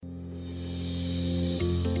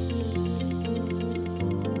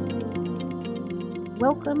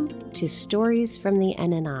Welcome to Stories from the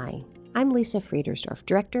NNI. I'm Lisa Friedersdorf,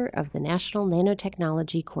 Director of the National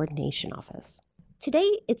Nanotechnology Coordination Office. Today,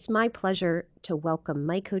 it's my pleasure to welcome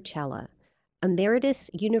Mike Ocella, Emeritus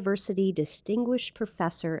University Distinguished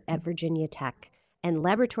Professor at Virginia Tech and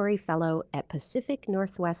Laboratory Fellow at Pacific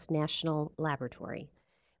Northwest National Laboratory.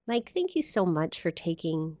 Mike, thank you so much for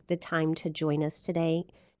taking the time to join us today.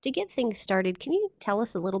 To get things started, can you tell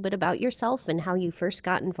us a little bit about yourself and how you first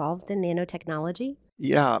got involved in nanotechnology?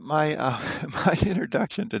 Yeah, my my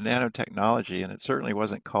introduction to nanotechnology, and it certainly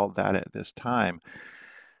wasn't called that at this time,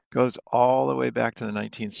 goes all the way back to the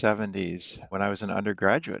 1970s when I was an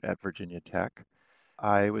undergraduate at Virginia Tech.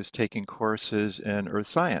 I was taking courses in earth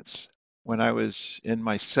science. When I was in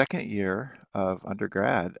my second year of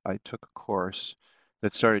undergrad, I took a course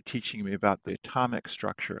that started teaching me about the atomic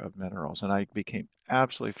structure of minerals, and I became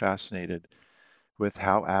absolutely fascinated with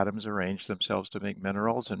how atoms arrange themselves to make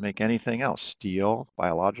minerals and make anything else, steel,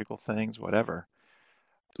 biological things, whatever.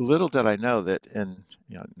 Little did I know that in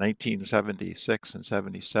 1976 and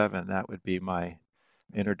 77, that would be my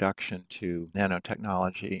introduction to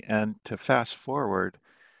nanotechnology. And to fast forward,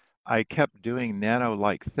 I kept doing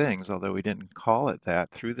nano-like things, although we didn't call it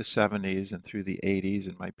that, through the 70s and through the 80s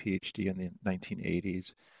and my PhD in the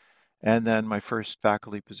 1980s. And then my first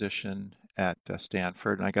faculty position at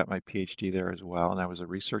Stanford, and I got my PhD there as well. And I was a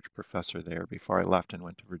research professor there before I left and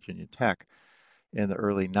went to Virginia Tech in the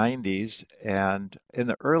early 90s. And in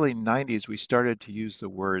the early 90s, we started to use the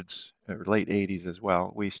words, or late 80s as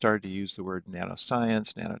well, we started to use the word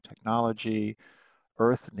nanoscience, nanotechnology,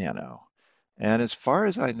 earth nano. And as far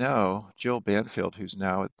as I know, Jill Banfield, who's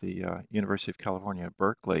now at the University of California at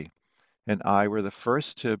Berkeley, and I were the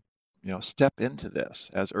first to step into this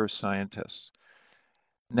as earth scientists.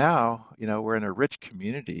 Now, we're in a rich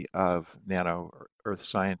community of nano earth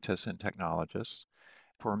scientists and technologists.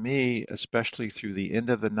 For me, especially through the end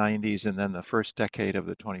of the 90s and then the first decade of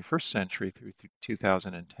the 21st century through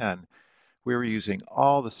 2010, we were using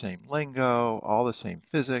all the same lingo, all the same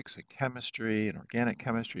physics and chemistry and organic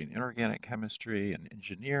chemistry and inorganic chemistry and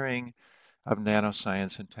engineering of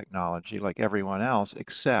nanoscience and technology like everyone else,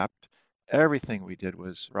 except everything we did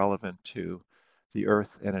was relevant to the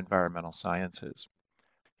earth and environmental sciences.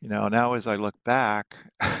 Now as I look back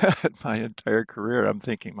at my entire career, I'm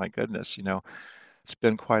thinking, my goodness, it's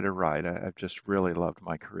been quite a ride. I've just really loved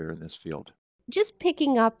my career in this field. Just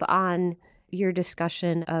picking up on your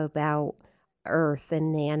discussion about Earth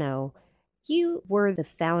and nano, you were the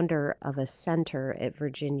founder of a center at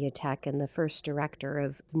Virginia Tech and the first director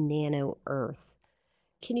of Nano Earth.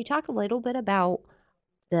 Can you talk a little bit about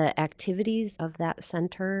the activities of that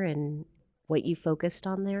center and what you focused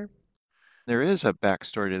on there? There is a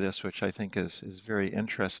backstory to this, which I think is very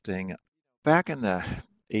interesting. Back in the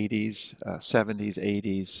 80s, 70s,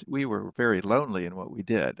 80s, we were very lonely in what we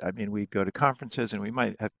did. I mean, we'd go to conferences and we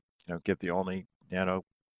might have, give the only nano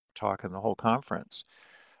talk in the whole conference.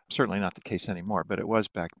 Certainly not the case anymore, but it was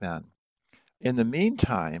back then. In the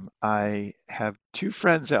meantime, I have two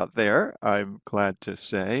friends out there, I'm glad to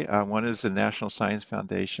say. One is the National Science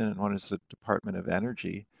Foundation and one is the Department of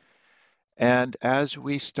Energy. And as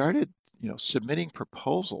we started, submitting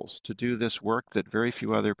proposals to do this work that very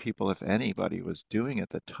few other people, if anybody, was doing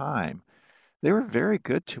at the time, they were very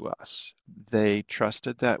good to us. They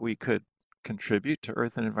trusted that we could contribute to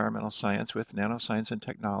earth and environmental science with nanoscience and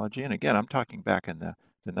technology. And again, I'm talking back in the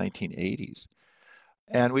 1980s.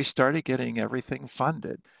 And we started getting everything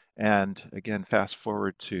funded. And again, fast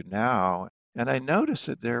forward to now, and I noticed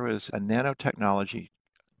that there was a nanotechnology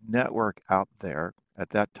network out there at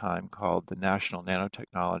that time called the National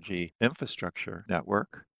Nanotechnology Infrastructure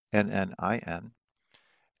Network, NNIN.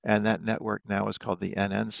 And that network now is called the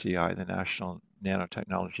NNCI, the National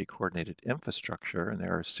Nanotechnology Coordinated Infrastructure. And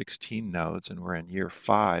there are 16 nodes, and we're in year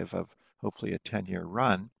 5 of hopefully a 10-year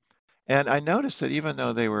run. And I noticed that even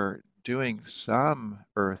though they were doing some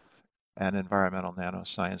earth and environmental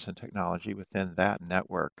nanoscience and technology within that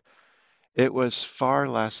network, it was far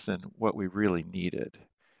less than what we really needed.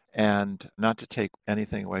 And not to take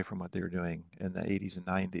anything away from what they were doing in the 80s and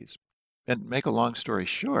 90s. And make a long story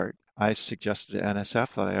short, I suggested to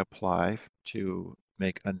NSF that I apply to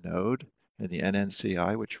make a node in the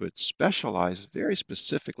NNCI, which would specialize, very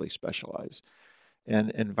specifically specialize,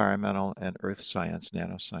 in environmental and earth science,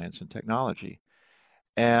 nanoscience, and technology.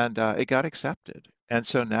 And it got accepted. And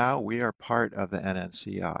so now we are part of the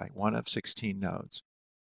NNCI, one of 16 nodes.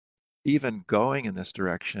 Even going in this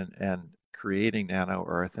direction and creating Nano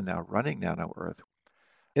Earth and now running Nano Earth,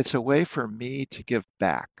 it's a way for me to give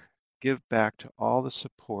back to all the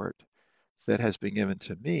support that has been given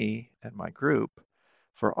to me and my group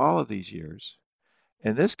for all of these years.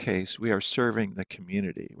 In this case, we are serving the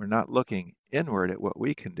community. We're not looking inward at what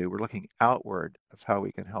we can do. We're looking outward of how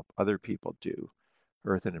we can help other people do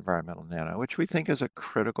Earth and environmental nano, which we think is a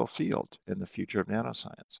critical field in the future of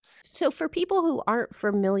nanoscience. So, for people who aren't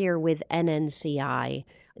familiar with NNCI,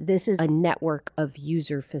 this is a network of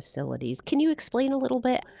user facilities. Can you explain a little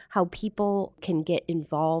bit how people can get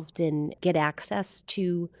involved and get access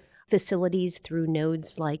to facilities through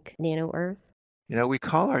nodes like Nano Earth? We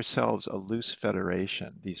call ourselves a loose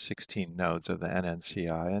federation, these 16 nodes of the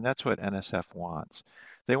NNCI, and that's what NSF wants.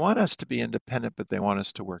 They want us to be independent, but they want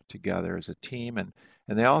us to work together as a team, and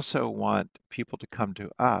they also want people to come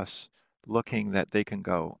to us looking that they can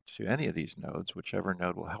go to any of these nodes, whichever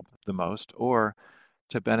node will help the most, or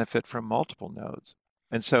to benefit from multiple nodes.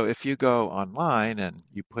 And so if you go online and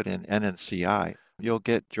you put in NNCI, you'll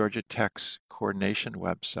get Georgia Tech's coordination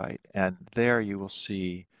website, and there you will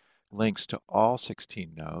see links to all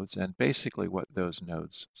 16 nodes and basically what those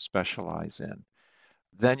nodes specialize in.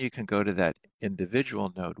 Then you can go to that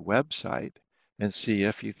individual node website and see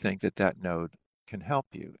if you think that that node can help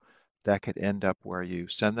you. That could end up where you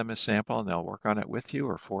send them a sample and they'll work on it with you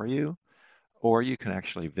or for you, or you can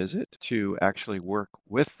actually visit to actually work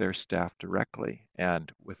with their staff directly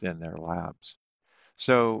and within their labs.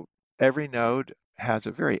 So every node has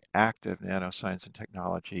a very active nanoscience and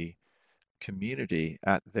technology community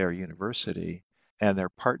at their university and their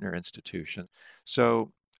partner institution.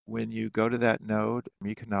 So when you go to that node,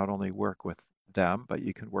 you can not only work with them, but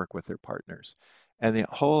you can work with their partners. And the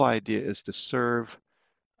whole idea is to serve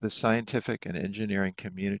the scientific and engineering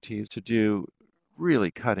communities to do really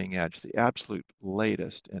cutting edge, the absolute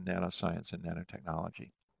latest in nanoscience and nanotechnology.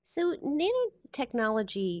 So,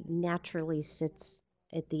 nanotechnology naturally sits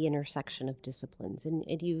at the intersection of disciplines, and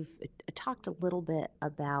you've talked a little bit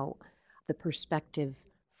about the perspective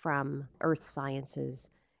from earth sciences.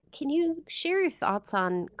 Can you share your thoughts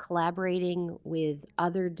on collaborating with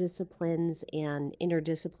other disciplines and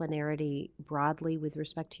interdisciplinarity broadly with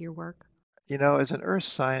respect to your work? As an earth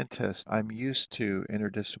scientist, I'm used to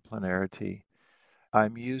interdisciplinarity.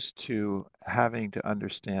 I'm used to having to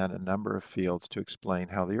understand a number of fields to explain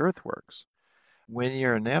how the earth works. When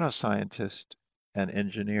you're a nanoscientist, an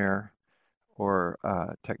engineer, or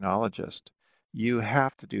a technologist, you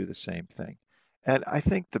have to do the same thing. And I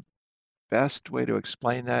think the best way to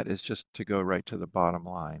explain that is just to go right to the bottom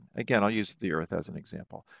line. Again, I'll use the Earth as an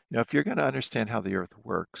example. If you're going to understand how the Earth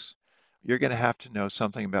works, you're going to have to know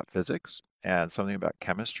something about physics and something about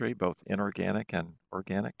chemistry, both inorganic and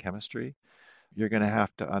organic chemistry. You're going to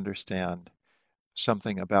have to understand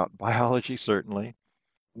something about biology, certainly.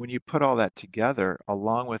 When you put all that together,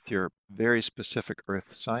 along with your very specific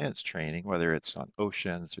earth science training, whether it's on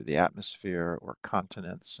oceans or the atmosphere or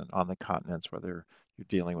continents, and on the continents, whether you're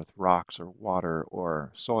dealing with rocks or water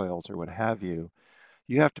or soils or what have you,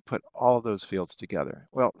 you have to put all those fields together.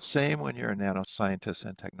 Well, same when you're a nanoscientist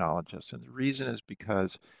and technologist. And the reason is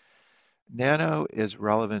because nano is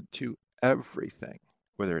relevant to everything,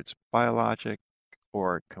 whether it's biologic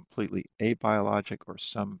or completely abiologic or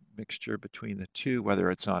some mixture between the two, whether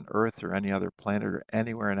it's on Earth or any other planet or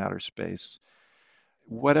anywhere in outer space.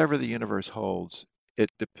 Whatever the universe holds, it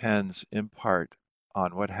depends in part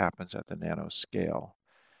on what happens at the nanoscale.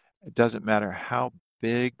 It doesn't matter how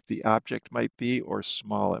big the object might be or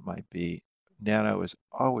small it might be, nano is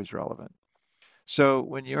always relevant. So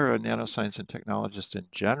when you're a nanoscience and technologist in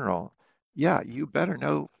general, yeah, you better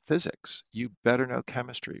know physics. You better know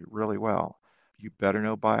chemistry really well. You better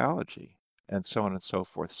know biology, and so on and so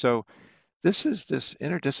forth. So this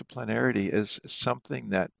interdisciplinarity is something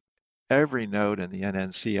that every node in the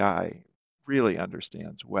NNCI really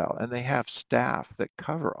understands well, and they have staff that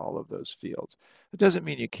cover all of those fields. It doesn't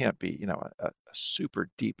mean you can't be, a super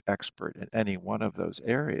deep expert in any one of those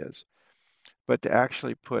areas, but to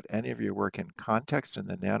actually put any of your work in context in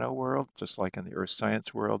the nano world, just like in the earth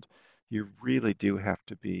science world, you really do have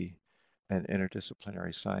to be an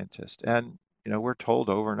interdisciplinary scientist. And we're told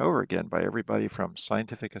over and over again by everybody from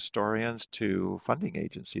scientific historians to funding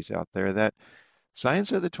agencies out there that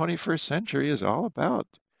science of the 21st century is all about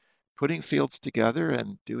putting fields together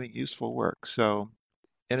and doing useful work. So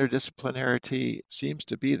interdisciplinarity seems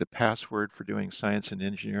to be the password for doing science and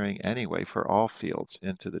engineering anyway for all fields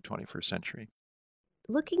into the 21st century.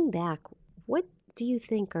 Looking back, what do you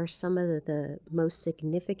think are some of the most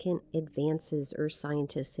significant advances Earth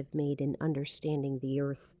scientists have made in understanding the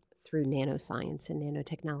Earth through nanoscience and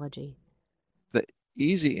nanotechnology? The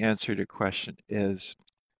easy answer to your question is,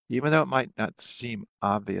 even though it might not seem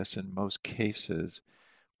obvious in most cases,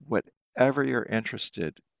 whatever you're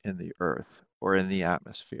interested in the Earth or in the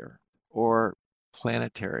atmosphere or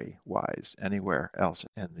planetary wise anywhere else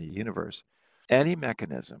in the universe, Any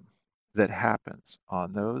mechanism that happens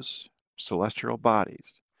on those celestial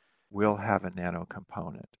bodies will have a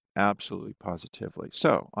nanocomponent, absolutely positively.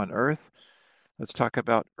 So on Earth, let's talk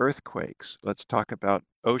about earthquakes. Let's talk about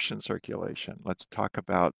ocean circulation. Let's talk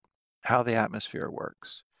about how the atmosphere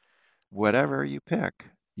works. Whatever you pick,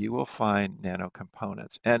 you will find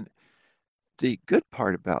nanocomponents. And the good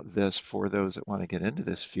part about this for those that want to get into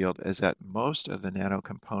this field is that most of the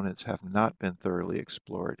nanocomponents have not been thoroughly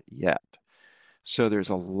explored yet. So there's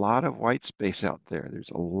a lot of white space out there. There's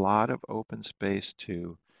a lot of open space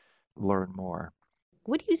to learn more.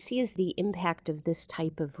 What do you see as the impact of this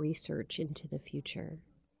type of research into the future?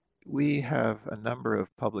 We have a number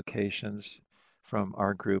of publications from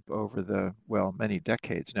our group over the, well, many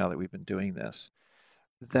decades now that we've been doing this,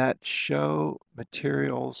 that show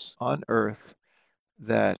materials on Earth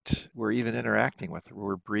that we're even interacting with.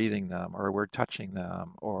 We're breathing them, or we're touching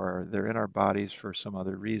them, or they're in our bodies for some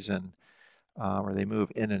other reason, or they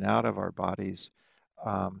move in and out of our bodies,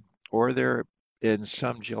 or they're in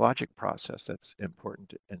some geologic process that's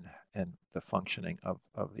important in the functioning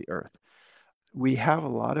of the Earth. We have a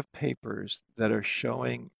lot of papers that are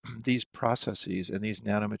showing these processes and these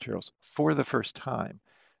nanomaterials for the first time.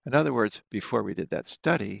 In other words, before we did that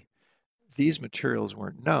study, these materials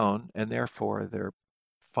weren't known, and therefore their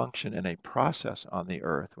function in a process on the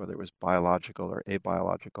Earth, whether it was biological or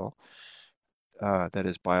abiological, that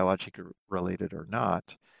is biologically related or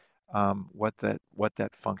not, what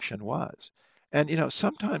that function was. And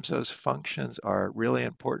sometimes those functions are really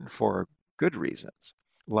important for good reasons,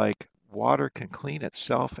 like water can clean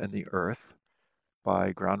itself in the earth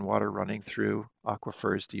by groundwater running through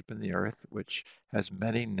aquifers deep in the earth, which has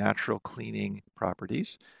many natural cleaning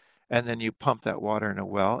properties. And then you pump that water in a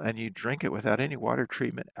well and you drink it without any water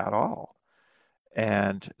treatment at all.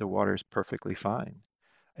 And the water is perfectly fine.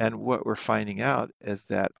 And what we're finding out is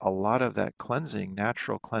that a lot of that cleansing,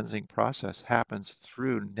 natural cleansing process happens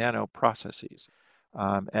through nano processes.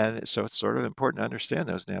 And so it's sort of important to understand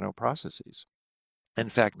those nano processes. In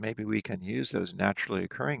fact, maybe we can use those naturally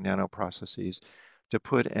occurring nano processes to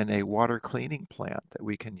put in a water cleaning plant that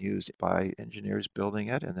we can use by engineers building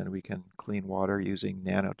it, and then we can clean water using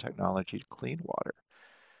nanotechnology to clean water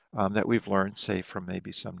that we've learned, say, from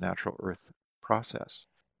maybe some natural earth process.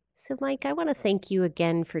 So, Mike, I want to thank you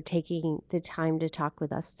again for taking the time to talk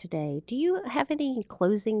with us today. Do you have any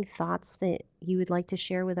closing thoughts that you would like to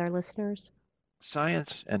share with our listeners?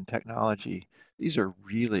 Science and technology, these are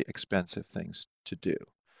really expensive things to do.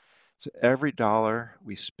 So every dollar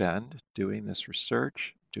we spend doing this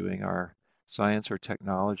research, doing our science or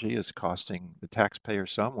technology is costing the taxpayer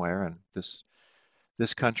somewhere, and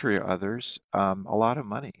this country or others, a lot of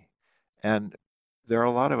money. And there are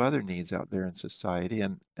a lot of other needs out there in society,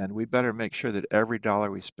 and we better make sure that every dollar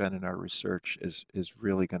we spend in our research is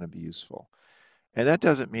really going to be useful. And that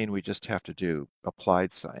doesn't mean we just have to do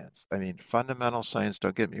applied science. I mean, fundamental science,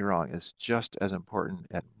 don't get me wrong, is just as important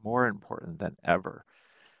and more important than ever.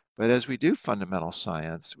 But as we do fundamental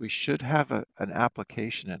science, we should have an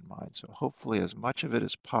application in mind. So hopefully as much of it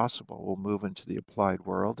as possible will move into the applied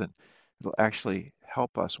world and it'll actually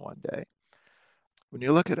help us one day. When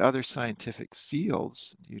you look at other scientific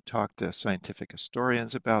fields, you talk to scientific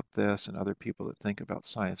historians about this and other people that think about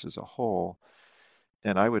science as a whole,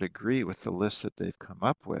 and I would agree with the list that they've come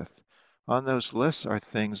up with. On those lists are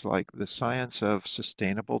things like the science of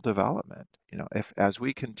sustainable development. If as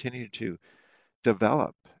we continue to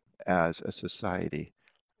develop as a society,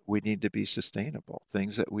 we need to be sustainable.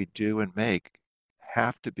 Things that we do and make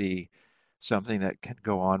have to be something that can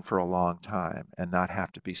go on for a long time and not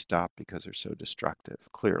have to be stopped because they're so destructive,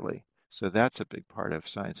 clearly. So that's a big part of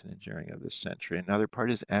science and engineering of this century. Another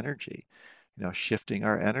part is energy, shifting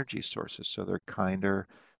our energy sources so they're kinder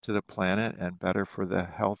to the planet and better for the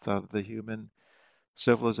health of the human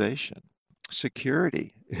civilization.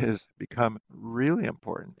 Security has become really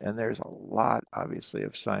important, and there's a lot, obviously,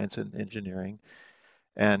 of science and engineering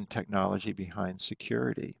and technology behind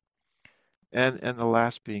security. And the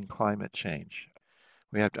last being climate change.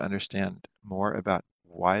 We have to understand more about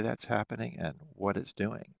why that's happening and what it's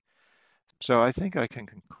doing. So I think I can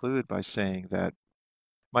conclude by saying that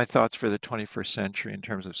my thoughts for the 21st century in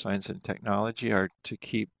terms of science and technology are to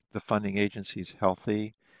keep the funding agencies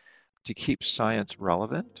healthy, to keep science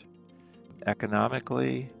relevant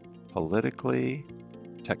economically, politically,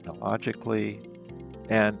 technologically,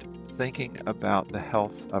 and thinking about the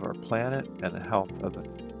health of our planet and the health of the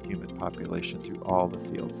human population through all the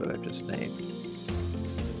fields that I've just named.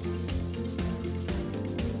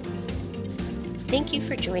 Thank you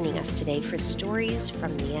for joining us today for Stories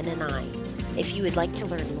from the NNI. If you would like to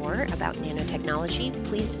learn more about nanotechnology,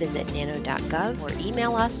 please visit nano.gov or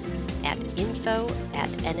email us at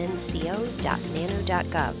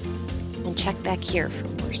info@nnco.nano.gov. And check back here for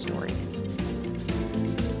more stories.